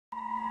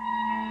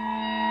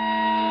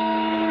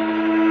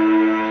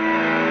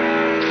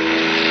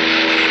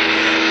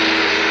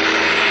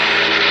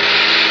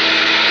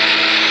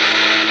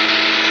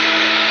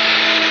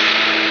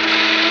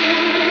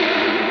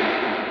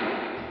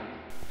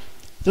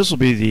This will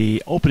be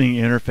the opening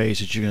interface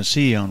that you're going to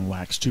see on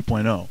Wax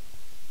 2.0.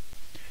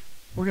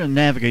 We're going to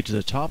navigate to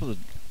the top of the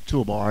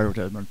toolbar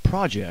to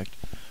Project,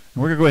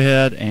 and we're going to go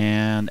ahead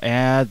and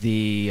add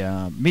the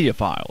media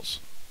files.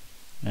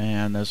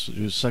 And this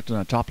is selected on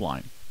the top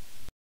line.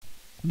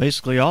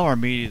 Basically, all our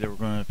media that we're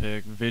going to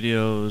pick,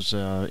 videos,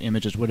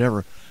 images,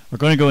 whatever, we're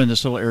going to go in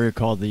this little area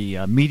called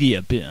the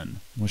media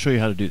bin. We'll show you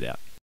how to do that.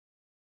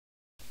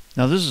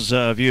 Now this is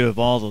a view of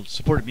all the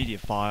supported media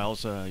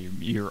files.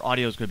 Your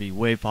audio is going to be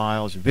WAV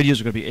files, your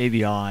videos are going to be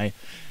AVI,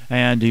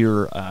 and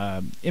your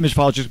image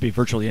files just going to be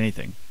virtually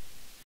anything.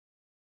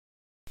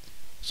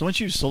 So once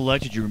you've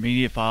selected your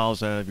media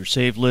files out of your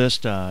saved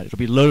list, it'll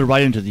be loaded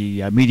right into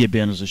the media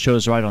bin as it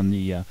shows right on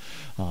the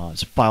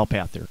file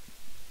path there.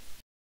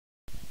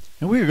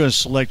 And we're going to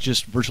select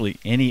just virtually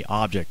any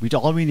object.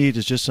 All we need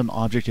is just some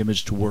object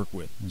image to work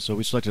with. And so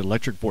we selected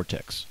Electric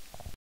Vortex.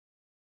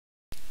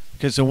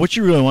 Okay, so what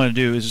you really want to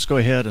do is just go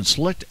ahead and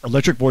select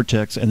Electric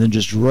Vortex and then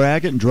just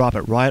drag it and drop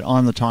it right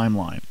on the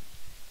timeline.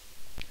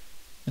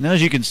 And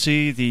as you can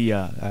see,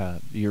 the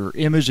your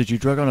image that you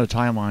drag on the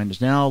timeline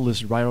is now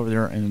listed right over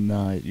there in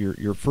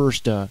your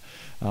first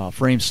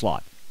frame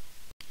slot.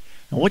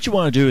 Now what you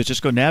want to do is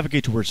just go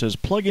navigate to where it says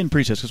Plug in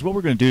Presets, because what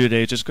we're going to do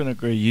today is just going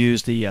to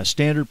use the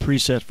standard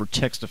preset for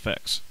text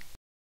effects.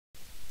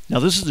 Now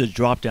this is the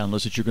drop-down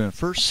list that you're going to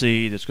first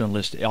see that's going to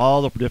list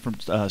all the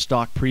different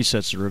stock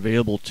presets that are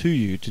available to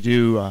you to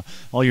do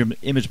all your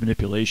image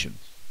manipulation.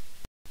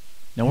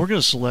 Now we're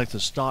going to select the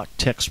stock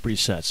text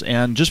presets,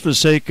 and just for the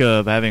sake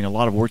of having a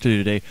lot of work to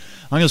do today,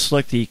 I'm going to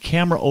select the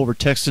camera over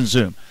text and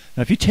zoom.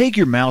 Now if you take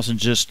your mouse and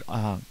just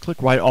click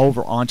right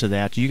over onto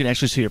that, you can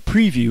actually see a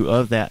preview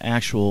of that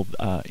actual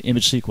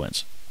image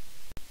sequence.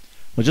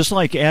 Well, just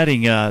like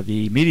adding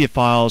the media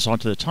files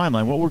onto the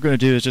timeline, what we're going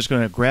to do is just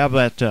going to grab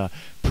that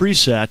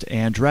preset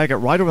and drag it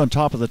right over on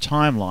top of the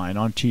timeline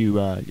onto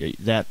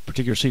that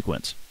particular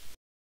sequence.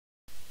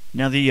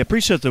 Now the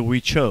preset that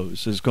we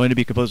chose is going to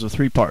be composed of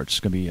three parts. It's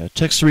going to be a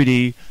Text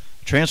 3D,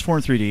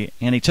 Transform 3D,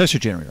 and a texture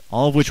generator,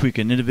 all of which we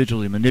can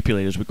individually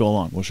manipulate as we go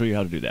along. We'll show you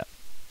how to do that.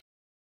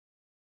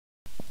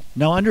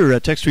 Now under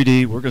Text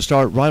 3D, we're going to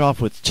start right off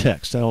with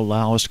text. That'll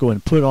allow us to go ahead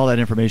and put all that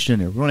information in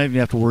there. We won't even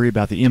have to worry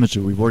about the image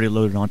that we've already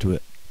loaded onto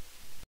it.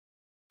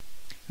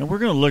 And we're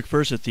going to look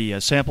first at the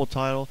sample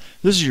title.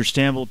 This is your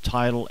sample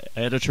title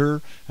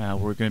editor.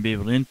 We're going to be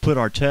able to input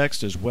our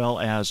text as well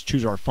as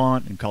choose our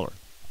font and color.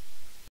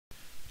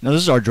 Now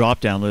this is our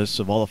drop-down list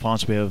of all the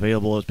fonts we have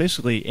available. It's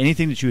basically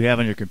anything that you have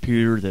on your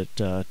computer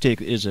that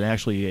is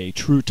actually a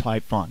true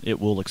type font.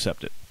 It will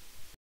accept it.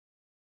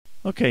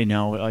 Okay,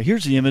 now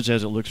here's the image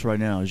as it looks right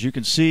now. As you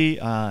can see,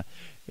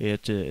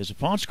 the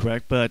font's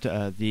correct, but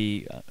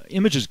the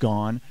image is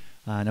gone.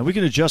 Now we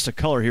can adjust the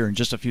color here in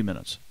just a few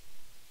minutes.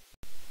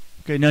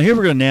 Okay, now here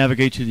we're going to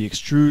navigate to the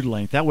extrude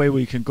length. That way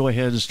we can go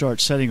ahead and start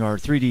setting our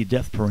 3D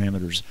depth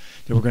parameters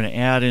that we're going to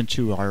add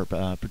into our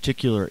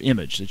particular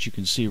image that you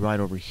can see right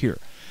over here.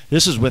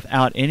 This is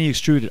without any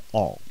extrude at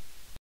all.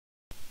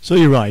 So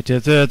you're right,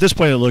 at this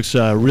point it looks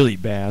really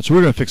bad, so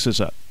we're going to fix this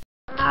up.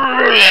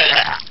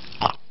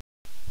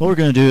 What we're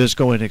going to do is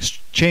go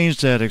and change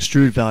that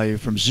extrude value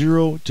from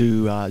 0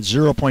 to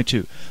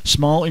 0.2.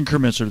 Small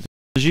increments.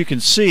 As you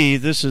can see,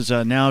 this is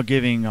now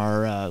giving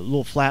our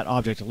little flat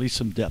object at least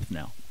some depth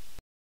now.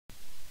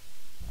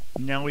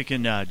 Now we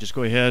can just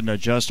go ahead and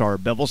adjust our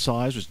bevel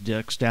size, which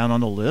dips down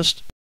on the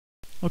list.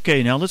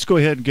 Okay, now let's go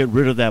ahead and get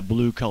rid of that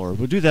blue color.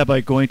 We'll do that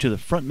by going to the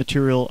front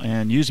material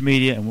and use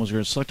media, and we're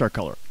going to select our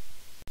color.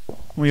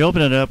 When we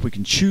open it up, we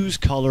can choose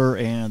color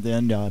and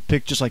then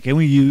pick just like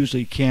we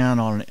usually can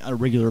on a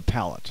regular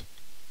palette.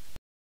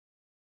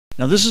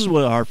 Now this is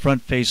what our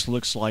front face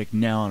looks like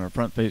now on our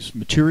front face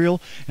material,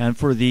 and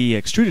for the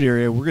extruded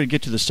area we're going to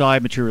get to the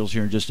side materials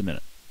here in just a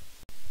minute.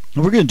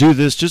 And we're going to do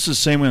this just the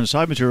same way on the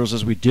side materials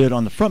as we did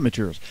on the front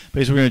materials.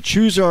 Basically we're going to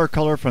choose our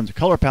color from the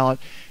color palette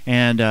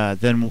and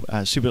then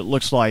see what it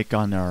looks like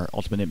on our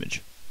ultimate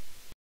image.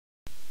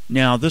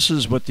 Now this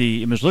is what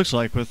the image looks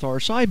like with our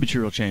side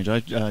material change.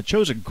 I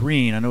chose a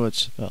green. I know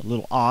it's a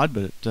little odd,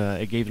 but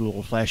it gave it a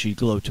little flashy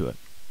glow to it.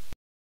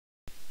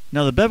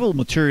 Now the bevel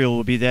material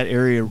will be that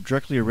area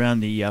directly around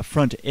the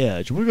front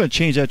edge. We're going to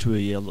change that to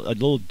a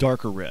little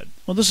darker red.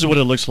 Well, this is what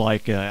it looks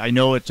like. I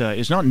know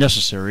it's not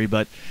necessary,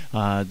 but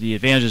the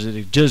advantage is that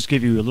it does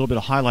give you a little bit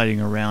of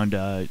highlighting around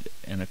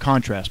and a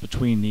contrast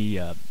between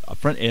the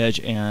front edge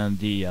and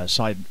the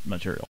side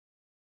material.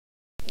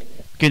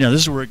 Okay, now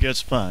this is where it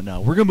gets fun. Now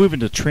we're going to move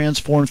into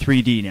Transform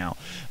 3D now.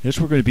 This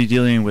we're going to be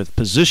dealing with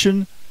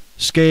position,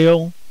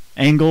 scale,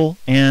 angle,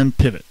 and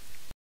pivot.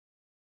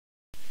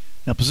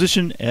 Now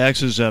position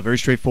X is very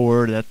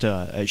straightforward.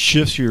 That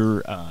shifts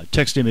your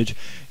text image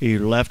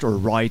either left or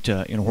right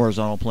in a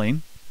horizontal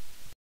plane.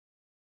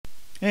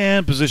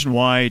 And position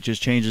Y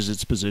just changes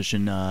its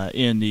position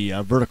in the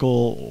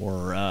vertical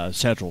or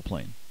sagittal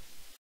plane.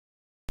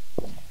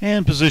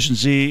 And position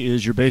Z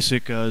is your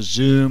basic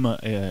zoom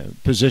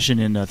position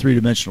in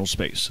three-dimensional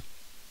space.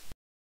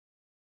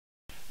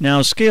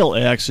 Now scale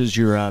X is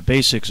your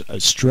basic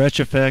stretch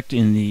effect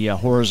in the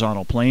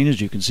horizontal plane,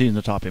 as you can see in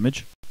the top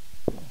image.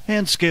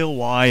 And scale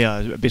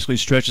Y basically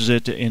stretches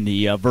it in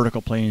the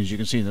vertical plane, as you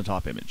can see in the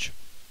top image.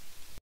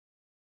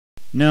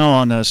 Now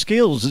on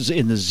scales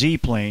in the Z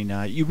plane,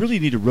 you really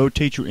need to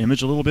rotate your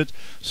image a little bit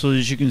so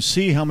that you can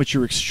see how much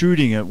you're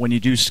extruding it when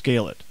you do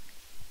scale it.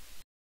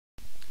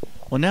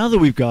 Well, now that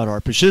we've got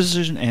our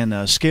precision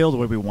and scale the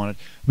way we want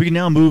it, we can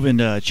now move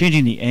into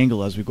changing the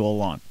angle as we go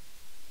along.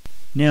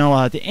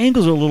 Now, the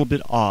angles are a little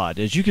bit odd.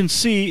 As you can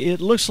see, it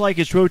looks like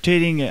it's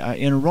rotating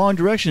in a wrong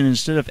direction.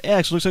 Instead of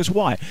X, it looks like it's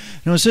Y.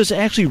 Now, it says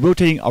actually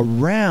rotating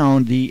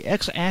around the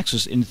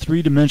X-axis in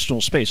three-dimensional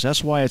space.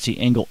 That's why it's the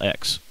angle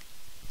X.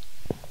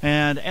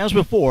 And as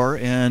before,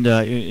 and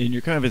in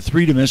your kind of a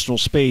three-dimensional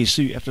space,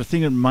 so you have to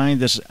think in mind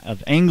this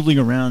of angling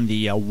around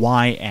the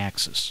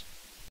Y-axis.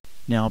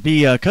 Now,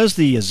 because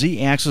the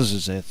Z-axis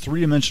is a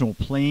three-dimensional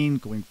plane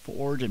going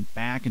forward and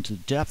back into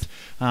depth,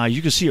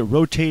 you can see it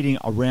rotating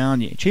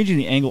around, changing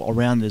the angle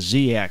around the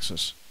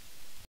Z-axis.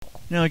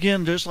 Now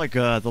again, just like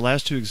the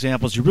last two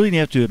examples, you really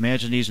have to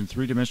imagine these in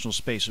three-dimensional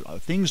space.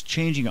 Things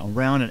changing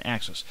around an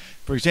axis.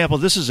 For example,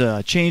 this is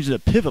a change of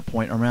the pivot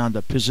point around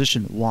the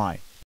position Y.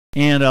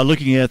 And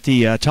looking at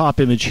the top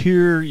image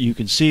here, you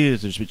can see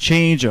that there's a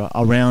change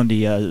around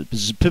the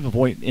pivot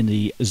point in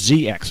the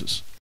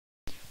Z-axis.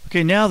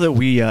 Okay, now that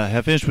we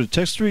have finished with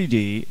Text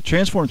 3D,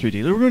 Transform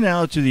 3D, we're going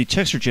now to the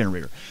texture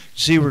generator.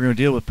 See, we're going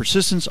to deal with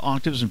persistence,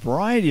 octaves, and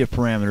variety of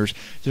parameters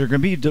that are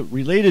going to be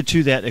related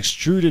to that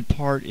extruded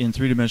part in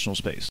three-dimensional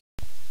space.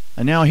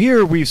 And now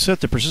here we've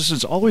set the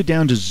persistence all the way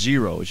down to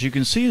 0. As you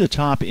can see the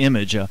top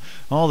image,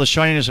 all the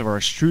shininess of our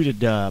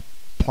extruded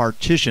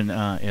partition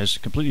has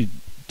completely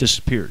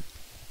disappeared.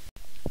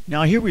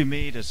 Now here we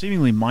made a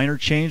seemingly minor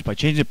change by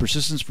changing the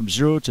persistence from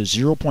 0 to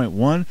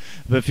 0.1,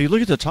 but if you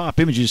look at the top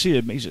image, you see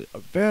it makes a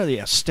very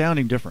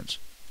astounding difference.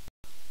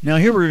 Now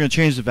here we're going to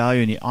change the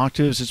value in the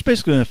octaves. It's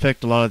basically going to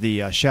affect a lot of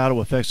the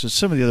shadow effects that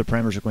some of the other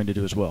parameters are going to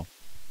do as well.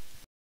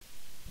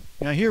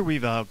 Now here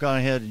we've gone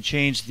ahead and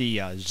changed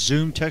the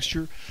zoom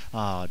texture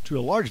to a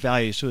large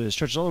value so that it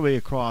stretches all the way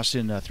across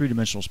in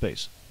three-dimensional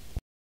space.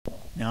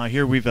 Now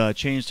here we've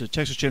changed the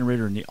texture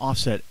generator in the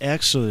offset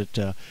X so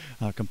that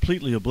it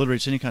completely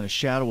obliterates any kind of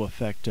shadow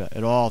effect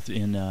at all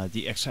in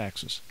the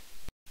X-axis.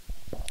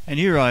 And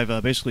here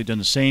I've basically done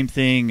the same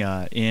thing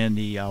in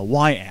the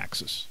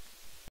Y-axis.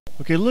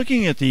 Okay,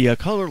 looking at the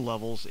color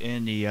levels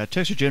in the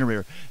texture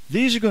generator,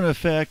 these are going to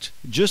affect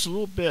just a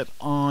little bit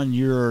on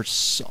your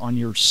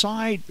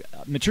side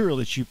material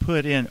that you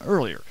put in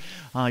earlier.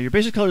 Your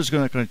basic color is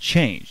going to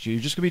change.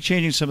 You're just going to be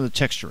changing some of the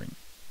texturing.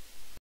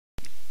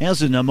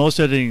 As in most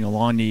editing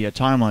along the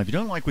timeline, if you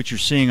don't like what you're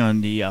seeing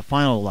on the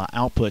final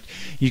output,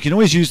 you can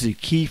always use the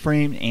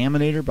keyframe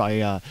animator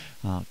by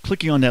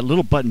clicking on that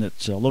little button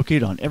that's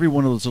located on every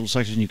one of those little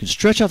sections. You can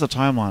stretch out the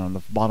timeline on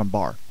the bottom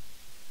bar.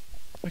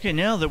 Okay,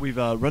 now that we've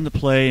run the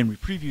play and we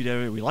previewed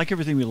everything, we like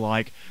everything we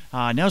like,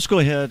 now let's go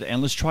ahead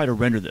and let's try to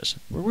render this.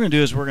 What we're going to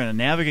do is we're going to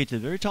navigate to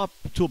the very top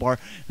toolbar,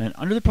 and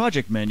under the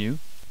project menu,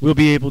 we'll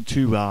be able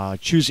to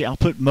choose the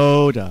output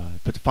mode,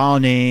 put the file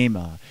name,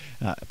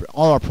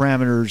 all our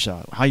parameters,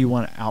 how you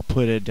want to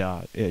output it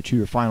to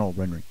your final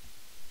rendering.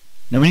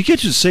 Now when you get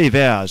to Save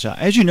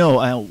As you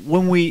know,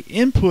 when we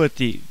input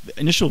the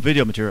initial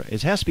video material,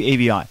 it has to be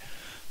AVI.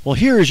 Well,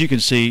 here, as you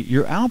can see,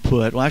 your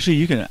output, well, actually,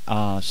 you can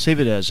save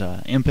it as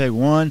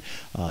MPEG-1,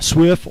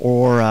 SWF,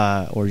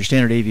 or your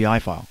standard AVI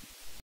file.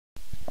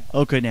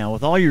 Okay, now,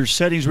 with all your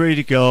settings ready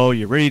to go,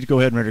 you're ready to go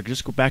ahead and render.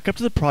 Just go back up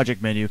to the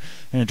project menu,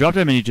 and in the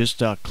drop-down menu,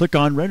 just click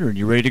on Render, and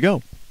you're ready to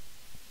go.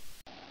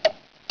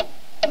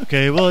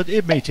 Okay, well,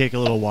 it may take a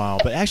little while,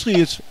 but actually,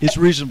 it's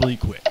reasonably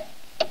quick.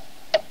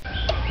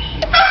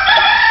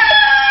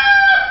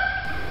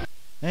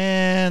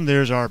 And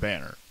there's our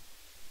banner.